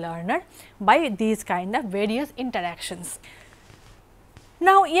by the learner by these kind of various interactions.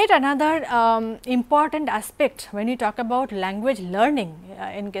 Now, yet another important aspect when we talk about language learning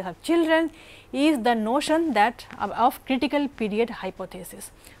in case of children is the notion that of critical period hypothesis.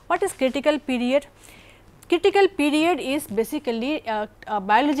 What is critical period? Critical period is basically a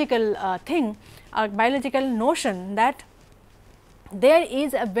biological thing, a biological notion that there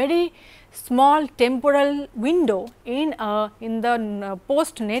is a very small temporal window in the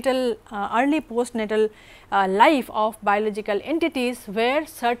postnatal early postnatal life of biological entities, where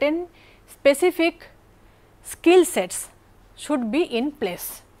certain specific skill sets should be in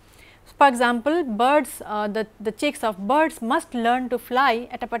place. For example, birds, the chicks of birds must learn to fly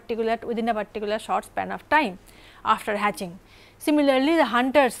at a particular within a particular short span of time after hatching. Similarly, the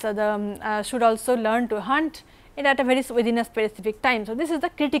hunters should also learn to hunt at a within a specific time. So, this is the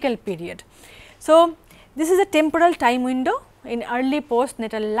critical period. So, this is a temporal time window in early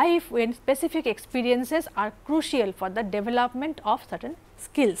postnatal life when specific experiences are crucial for the development of certain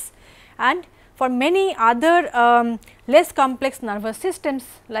skills. And for many other less complex nervous systems,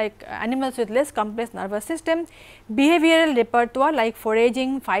 like animals with less complex nervous system, behavioral repertoire like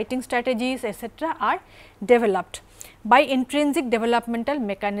foraging, fighting strategies etc., are developed by intrinsic developmental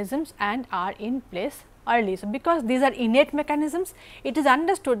mechanisms and are in place early. So, because these are innate mechanisms, it is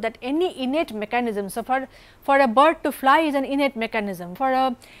understood that any innate mechanism. So, for a bird to fly is an innate mechanism, for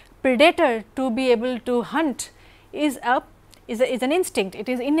a predator to be able to hunt is an instinct, it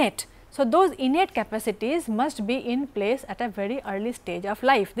is innate. So, those innate capacities must be in place at a very early stage of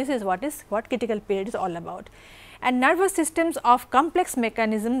life. This is what critical period is all about. And nervous systems of complex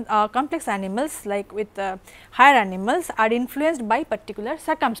mechanisms, complex animals like with higher animals are influenced by particular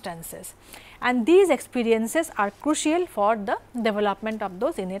circumstances, and these experiences are crucial for the development of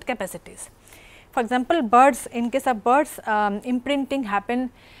those innate capacities. For example, birds, in case of birds, imprinting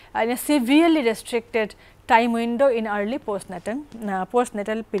happen in a severely restricted time window in early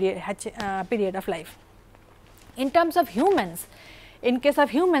postnatal period of life. In terms of humans, in case of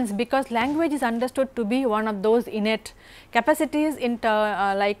humans, because language is understood to be one of those innate capacities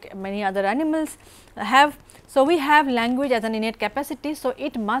like many other animals have. So, we have language as an innate capacity. So,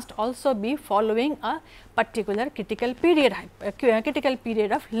 it must also be following a particular critical period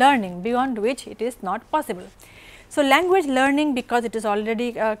of learning, beyond which it is not possible. So, language learning, because it is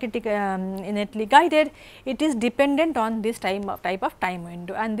already innately guided, it is dependent on this type of time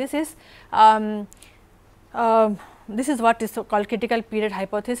window, and this is what is called critical period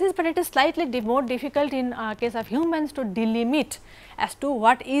hypothesis, but it is slightly more difficult in case of humans to delimit as to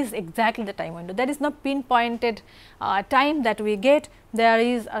what is exactly the time window. There is no pinpointed time that we get. There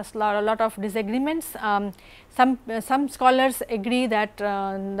is a lot of disagreements. Some scholars agree that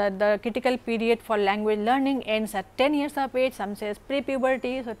the critical period for language learning ends at 10 years of age, some says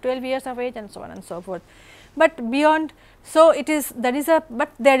pre-puberty, so 12 years of age and so on and so forth. But beyond, so it is there is a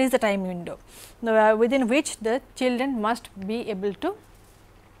time window within which the children must be able to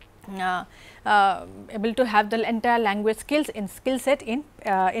have the entire language skill set in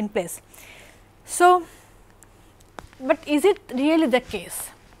place. So, but is it really the case?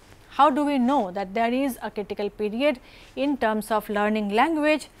 How do we know that there is a critical period in terms of learning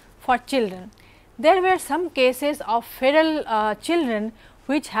language for children? There were some cases of feral children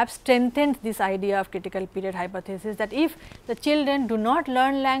which have strengthened this idea of critical period hypothesis, that if the children do not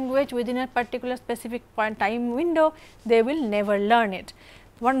learn language within a particular specific time window, they will never learn it.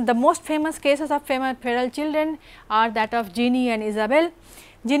 One of the most famous cases of feral children are that of Jeannie and Isabel.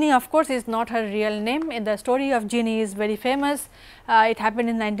 Jeannie, of course, is not her real name. The story of Jeannie is very famous. It happened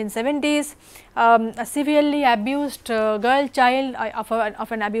in 1970s. A severely abused girl child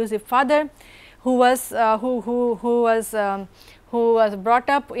of an abusive father, who was brought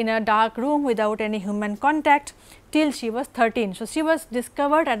up in a dark room without any human contact till she was 13. So, she was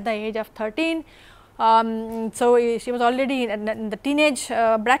discovered at the age of 13. So, she was already in the teenage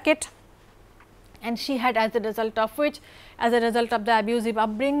bracket, and she had, as a result of the abusive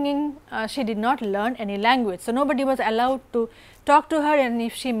upbringing, she did not learn any language. So, nobody was allowed to talk to her, and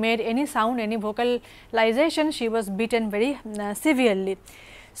if she made any sound, any vocalization, she was beaten very severely.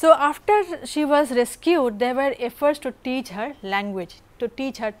 So, after she was rescued, there were efforts to teach her language, to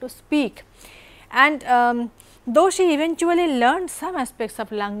teach her to speak, and though she eventually learned some aspects of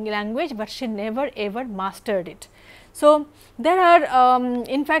language, but she never ever mastered it. So, there are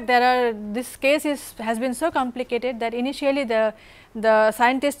in fact, this case has been so complicated that initially the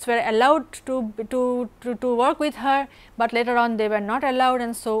scientists were allowed to work with her, but later on they were not allowed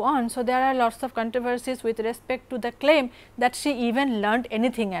and so on. So, there are lots of controversies with respect to the claim that she even learned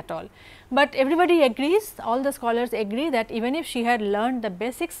anything at all. But everybody agrees, all the scholars agree that even if she had learned the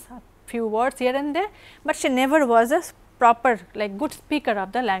basics, few words here and there, but she never was a proper good speaker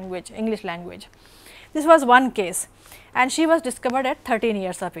of the language, English language. This was one case, and she was discovered at 13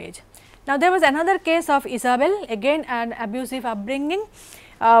 years of age. Now, there was another case of Isabel, again an abusive upbringing,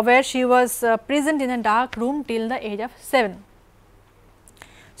 where she was prisoned in a dark room till the age of 7.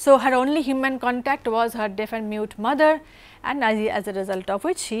 So, her only human contact was her deaf and mute mother, and as a result of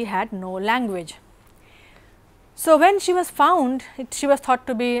which she had no language. So, when she was found, she was thought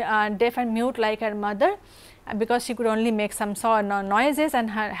to be deaf and mute like her mother, because she could only make some noises and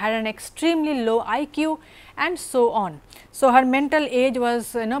had an extremely low IQ and so on. So, her mental age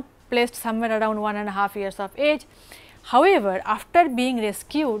was placed somewhere around 1.5 years of age. However, after being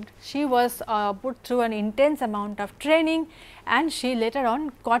rescued, she was put through an intense amount of training, and she later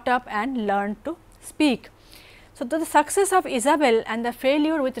on caught up and learned to speak. So, the success of Isabel and the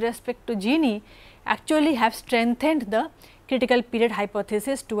failure with respect to Jeannie actually have strengthened the critical period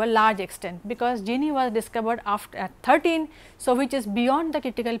hypothesis to a large extent, because Jeannie was discovered at 13. So, which is beyond the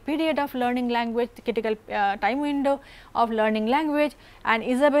critical period of learning language, the critical time window of learning language, and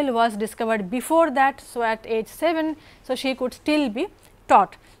Isabel was discovered before that. So, at age 7, so she could still be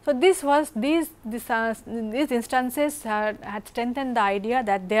taught. So, these instances had strengthened the idea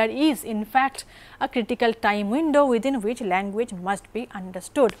that there is in fact a critical time window within which language must be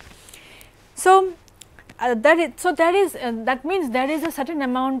understood. So, that means there is a certain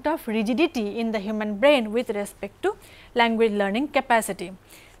amount of rigidity in the human brain with respect to language learning capacity.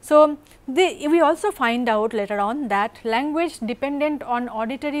 So, we also find out later on that language dependent on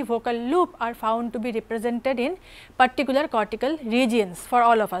auditory vocal loop are found to be represented in particular cortical regions for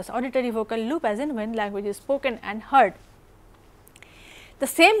all of us. Auditory vocal loop as in when language is spoken and heard. The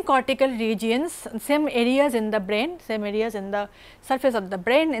same cortical regions, same areas in the brain, same areas in the surface of the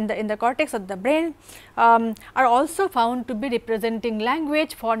brain, in the cortex of the brain are also found to be representing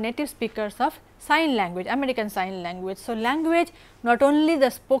language for native speakers of sign language, American Sign Language. So, language, not only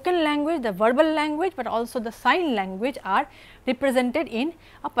the spoken language, the verbal language, but also the sign language are represented in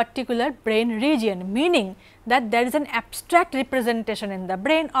a particular brain region, meaning that there is an abstract representation in the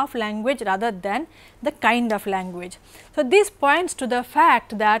brain of language rather than the kind of language. So, this points to the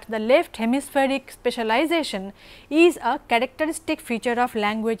fact that the left hemispheric specialization is a characteristic feature of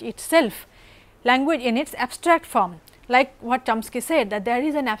language itself, language in its abstract form. Like what Chomsky said, that there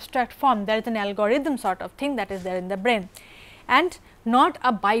is an abstract form, there is an algorithm sort of thing that is there in the brain and not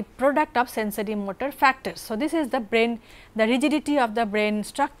a byproduct of sensory motor factors. So, this is the brain, the rigidity of the brain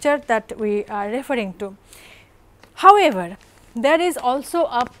structure that we are referring to. However, there is also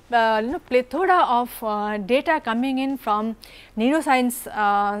a plethora of data coming in from neurosciences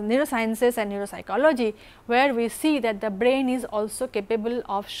and neuropsychology, where we see that the brain is also capable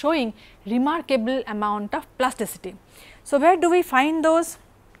of showing remarkable amount of plasticity. So, where do we find those?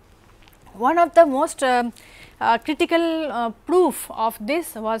 One of the most critical proof of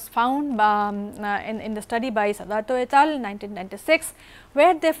this was found in the study by Sadato et al. 1996,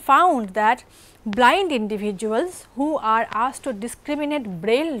 where they found that blind individuals who are asked to discriminate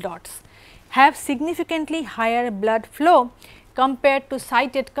braille dots have significantly higher blood flow compared to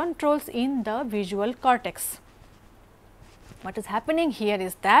sighted controls in the visual cortex. What is happening here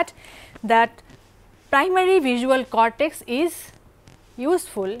is that primary visual cortex is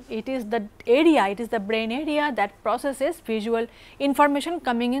useful. It is the area, it is the brain area that processes visual information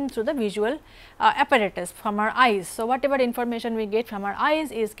coming in through the visual apparatus from our eyes. So, whatever information we get from our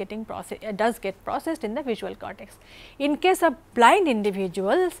eyes is getting does get processed in the visual cortex. In case of blind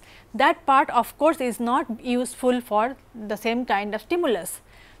individuals, that part of course is not useful for the same kind of stimulus.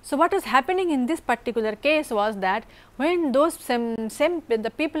 So, what was happening in this particular case was that when those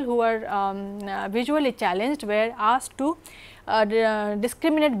the people who were visually challenged were asked to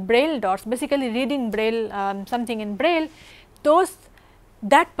discriminate braille dots, basically reading braille, something in braille,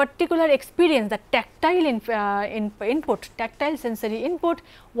 that particular experience, the tactile input, tactile sensory input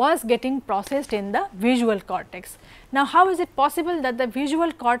was getting processed in the visual cortex. Now, how is it possible that the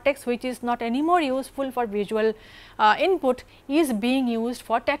visual cortex, which is not anymore useful for visual input, is being used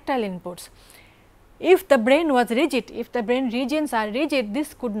for tactile inputs? If the brain was rigid, if the brain regions are rigid,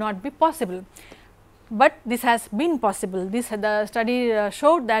 this could not be possible. But this has been possible. The study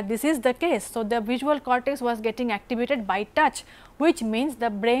showed that this is the case. So, the visual cortex was getting activated by touch, which means the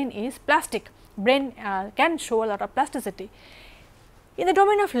brain is plastic, brain can show a lot of plasticity. In the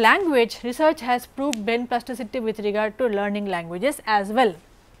domain of language, research has proved brain plasticity with regard to learning languages as well.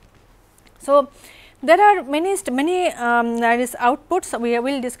 So, there are many outputs, we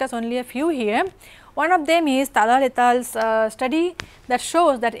will discuss only a few here. One of them is Talal et al.'s study that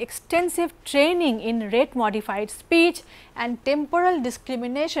shows that extensive training in rate modified speech and temporal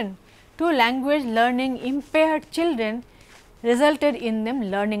discrimination to language learning impaired children resulted in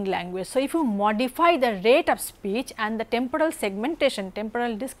them learning language. So, if you modify the rate of speech and the temporal segmentation,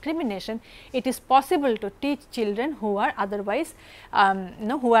 temporal discrimination, it is possible to teach children who are otherwise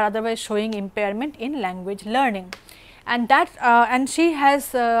showing impairment in language learning. And that and she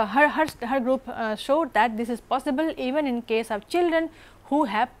has her group showed that this is possible even in case of children who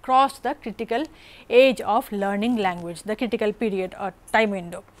have crossed the critical age of learning language, the critical period or time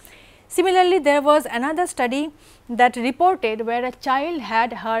window. Similarly, there was another study that reported where a child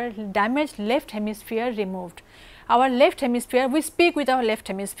had her damaged left hemisphere removed. Our left hemisphere, we speak with our left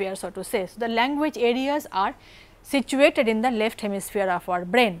hemisphere, so to say. So, the language areas are situated in the left hemisphere of our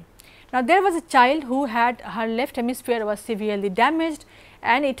brain. Now, there was a child who had her left hemisphere was severely damaged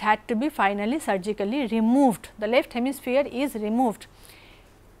and it had to be finally surgically removed. The left hemisphere is removed.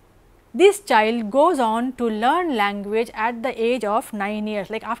 This child goes on to learn language at the age of 9 years,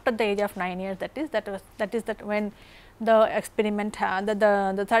 like after the age of 9 years, that is when the experiment,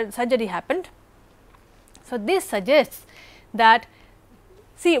 the surgery happened. So, this suggests that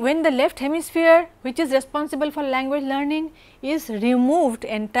See, when the left hemisphere, which is responsible for language learning, is removed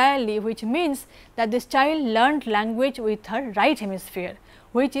entirely, which means that this child learned language with her right hemisphere,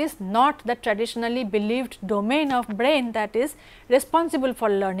 which is not the traditionally believed domain of brain that is responsible for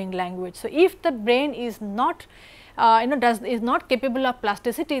learning language. So, if the brain is not is not capable of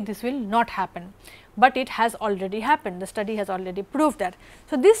plasticity, this will not happen, but it has already happened. The study has already proved that.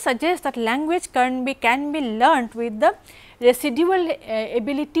 So, this suggests that language can be learnt with the residual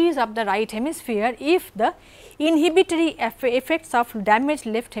abilities of the right hemisphere if the inhibitory effects of damaged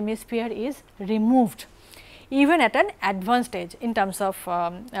left hemisphere is removed, even at an advanced age. In terms of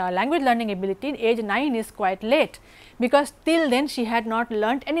language learning ability, age 9 is quite late, because till then she had not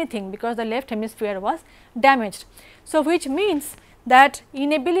learnt anything, because the left hemisphere was damaged. So, which means that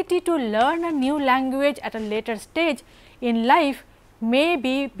inability to learn a new language at a later stage in life may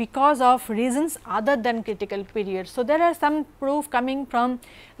be because of reasons other than critical period. So, there are some proof coming from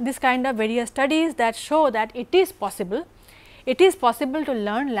this kind of various studies that show that it is possible. It is possible to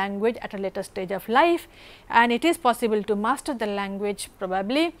learn language at a later stage of life, and it is possible to master the language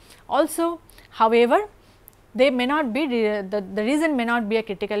probably also. However, they may not be the reason may not be a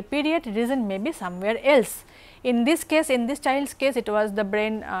critical period, reason may be somewhere else. In this case, in this child's case, it was the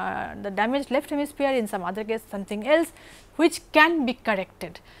brain, the damaged left hemisphere, in some other case something else, which can be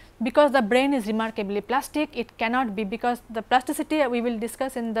corrected, because the brain is remarkably plastic. It cannot be, because the plasticity we will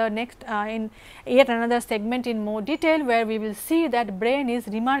discuss in the next in yet another segment in more detail, where we will see that brain is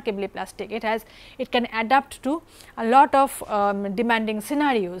remarkably plastic. It can adapt to a lot of demanding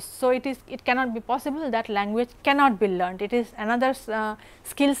scenarios. So, it cannot be possible that language cannot be learned. It is another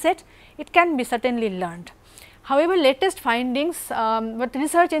skill set, it can be certainly learned. However, latest findings, but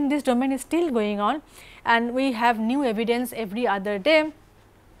research in this domain is still going on, and we have new evidence every other day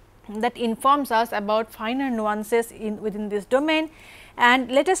that informs us about finer nuances within this domain.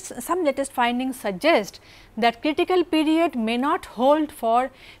 And some latest findings suggest that critical period may not hold for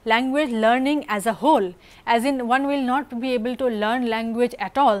language learning as a whole, as in one will not be able to learn language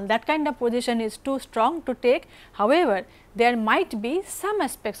at all. That kind of position is too strong to take. However, there might be some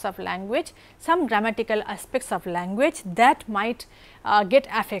aspects of language, some grammatical aspects of language that might get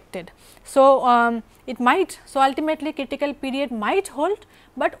affected. So, it might, so ultimately critical period might hold,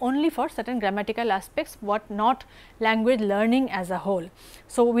 but only for certain grammatical aspects, but not language learning as a whole.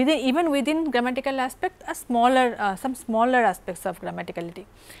 So, even within grammatical aspect, a smaller some smaller aspects of grammaticality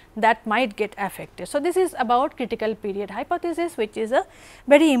that might get affected. So, this is about critical period hypothesis, which is a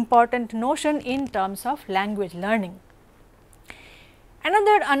very important notion in terms of language learning.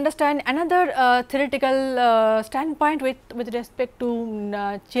 Another theoretical standpoint with respect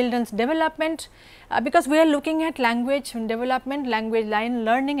to children's development, because we are looking at language development, language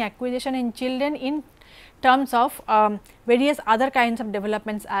learning acquisition in children in terms of various other kinds of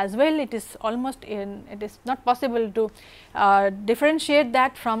developments as well. It is it is not possible to differentiate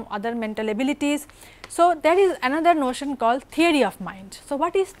that from other mental abilities. So, there is another notion called theory of mind. So,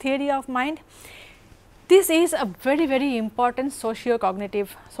 what is theory of mind? This is a very important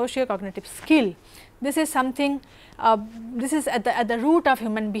socio-cognitive skill. This is something, this is at the root of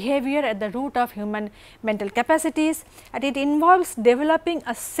human behavior, at the root of human mental capacities, and it involves developing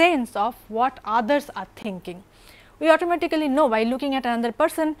a sense of what others are thinking. We automatically know by looking at another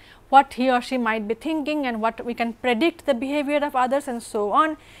person what he or she might be thinking, and what we can predict the behavior of others and so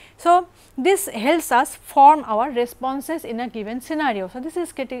on. So, this helps us form our responses in a given scenario. So, this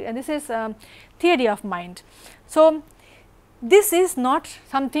is theory of mind. So, this is not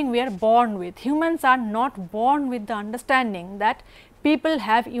something we are born with. Humans are not born with the understanding that people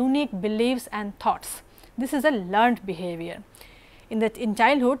have unique beliefs and thoughts. This is a learned behavior. In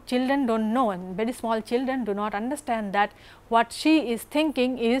childhood, children do not know, and very small children do not understand that what she is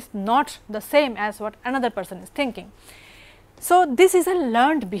thinking is not the same as what another person is thinking. So, this is a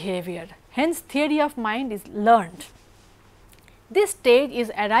learned behavior, hence theory of mind is learned. This stage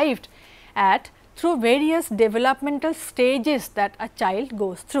is arrived at through various developmental stages that a child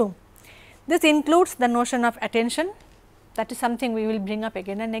goes through. This includes the notion of attention, that is something we will bring up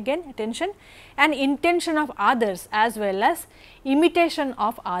again and again, attention, and intention of others as well as imitation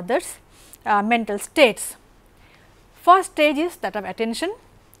of others mental states. First stage is that of attention.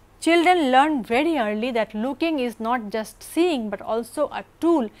 Children learn very early that looking is not just seeing, but also a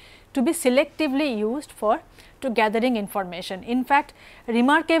tool to be selectively used to gathering information. In fact,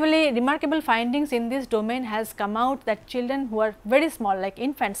 remarkable findings in this domain has come out that children who are very small, like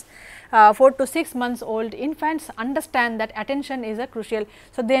infants, 4 to 6 months old infants, understand that attention is a crucial.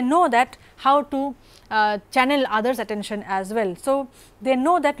 So, they know that how to channel others' attention as well. So, they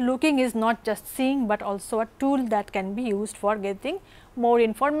know that looking is not just seeing, but also a tool that can be used for getting more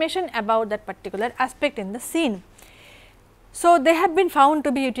information about that particular aspect in the scene. So, they have been found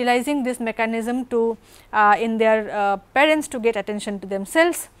to be utilizing this mechanism to in their parents to get attention to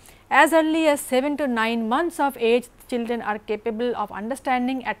themselves. As early as 7 to 9 months of age, children are capable of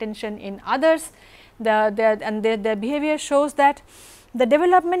understanding attention in others. Their behavior shows that the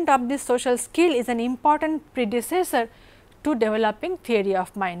development of this social skill is an important predecessor to developing theory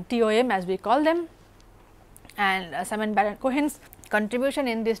of mind, TOM as we call them, and Simon Baron-Cohen's contribution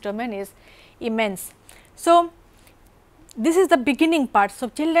in this domain is immense. So, this is the beginning part. So,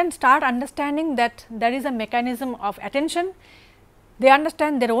 children start understanding that there is a mechanism of attention. They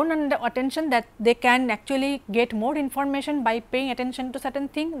understand their own attention, that they can actually get more information by paying attention to certain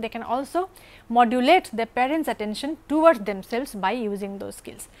thing. They can also modulate their parents' attention towards themselves by using those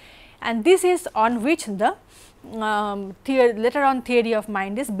skills, and this is on which the later on theory of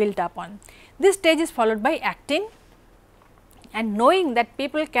mind is built upon. This stage is followed by acting, and knowing that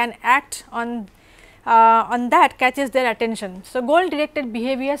people can act on that catches their attention. So, goal directed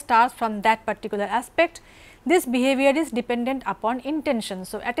behavior starts from that particular aspect. This behavior is dependent upon intention.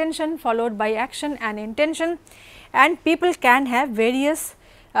 So, attention followed by action and intention, and people can have various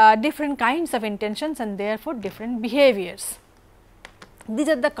different kinds of intentions and therefore, different behaviors. These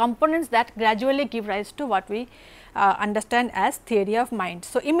are the components that gradually give rise to what we understand as theory of mind.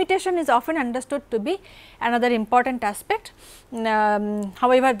 So, imitation is often understood to be another important aspect.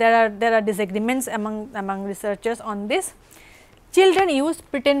 However, there are disagreements among researchers on this. Children use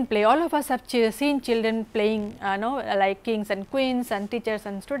pretend play. All of us have seen children playing like kings and queens and teachers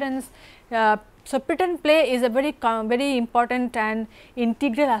and students. So, pretend play is a very important and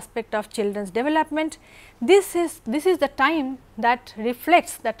integral aspect of children's development. This is the time that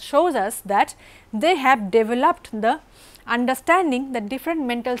reflects, that shows us that they have developed the understanding that different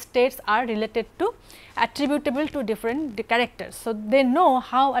mental states are related to, attributable to different characters. So, they know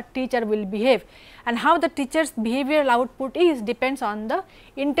how a teacher will behave, and how the teacher's behavioral output is depends on the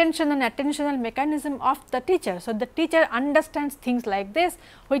intention and attentional mechanism of the teacher. So, the teacher understands things like this,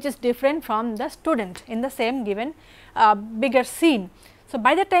 which is different from the student in the same given bigger scene. So,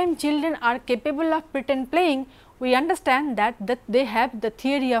 by the time children are capable of pretend playing, we understand that they have the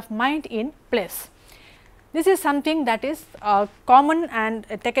theory of mind in place. This is something that is common and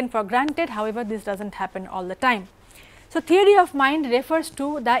taken for granted. However, this does not happen all the time. So, theory of mind refers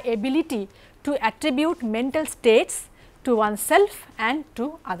to the ability to attribute mental states to oneself and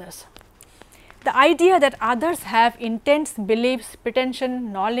to others. The idea that others have intents, beliefs,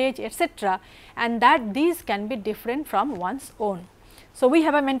 pretension, knowledge, etc., and that these can be different from one's own. So, we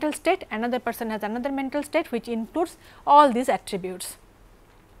have a mental state, another person has another mental state, which includes all these attributes: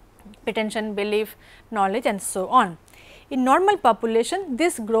 pretension, belief, knowledge, and so on. In normal population,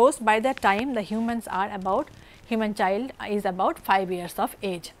 this grows by the time the human child is about 5 years of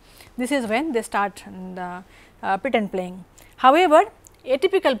age. This is when they start the pretend playing. However,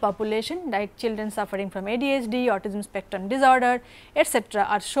 atypical population like children suffering from ADHD, autism spectrum disorder, etc.,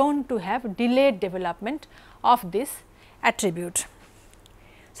 are shown to have delayed development of this attribute.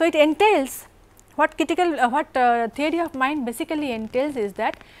 So, it entails what theory of mind basically entails is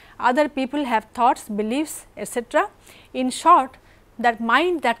that other people have thoughts, beliefs, etc. In short, that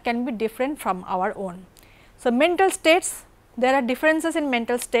mind that can be different from our own. So, mental states, there are differences in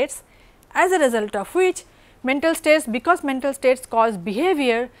mental states, as a result of which mental states, because mental states cause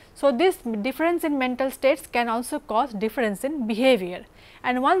behavior. So, this difference in mental states can also cause difference in behavior,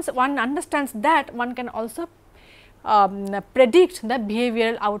 and once one understands that, one can also predict the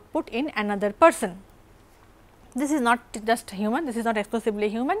behavioral output in another person. This is not just human, this is not exclusively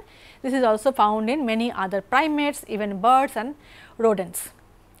human, this is also found in many other primates, even birds and rodents.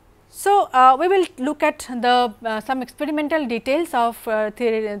 So, we will look at the some experimental details of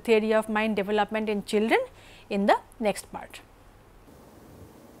theory of mind development in children in the next part.